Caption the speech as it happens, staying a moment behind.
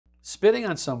Spitting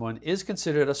on someone is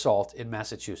considered assault in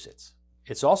Massachusetts.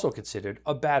 It's also considered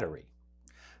a battery.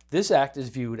 This act is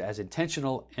viewed as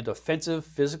intentional and offensive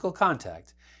physical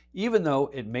contact, even though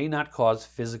it may not cause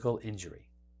physical injury.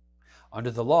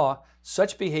 Under the law,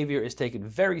 such behavior is taken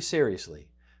very seriously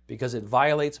because it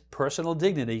violates personal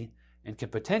dignity and can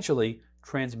potentially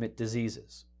transmit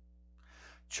diseases.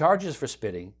 Charges for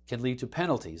spitting can lead to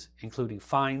penalties, including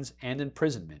fines and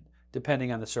imprisonment,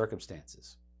 depending on the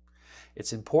circumstances.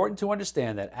 It's important to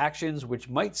understand that actions which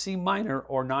might seem minor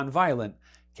or nonviolent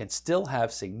can still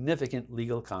have significant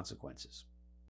legal consequences.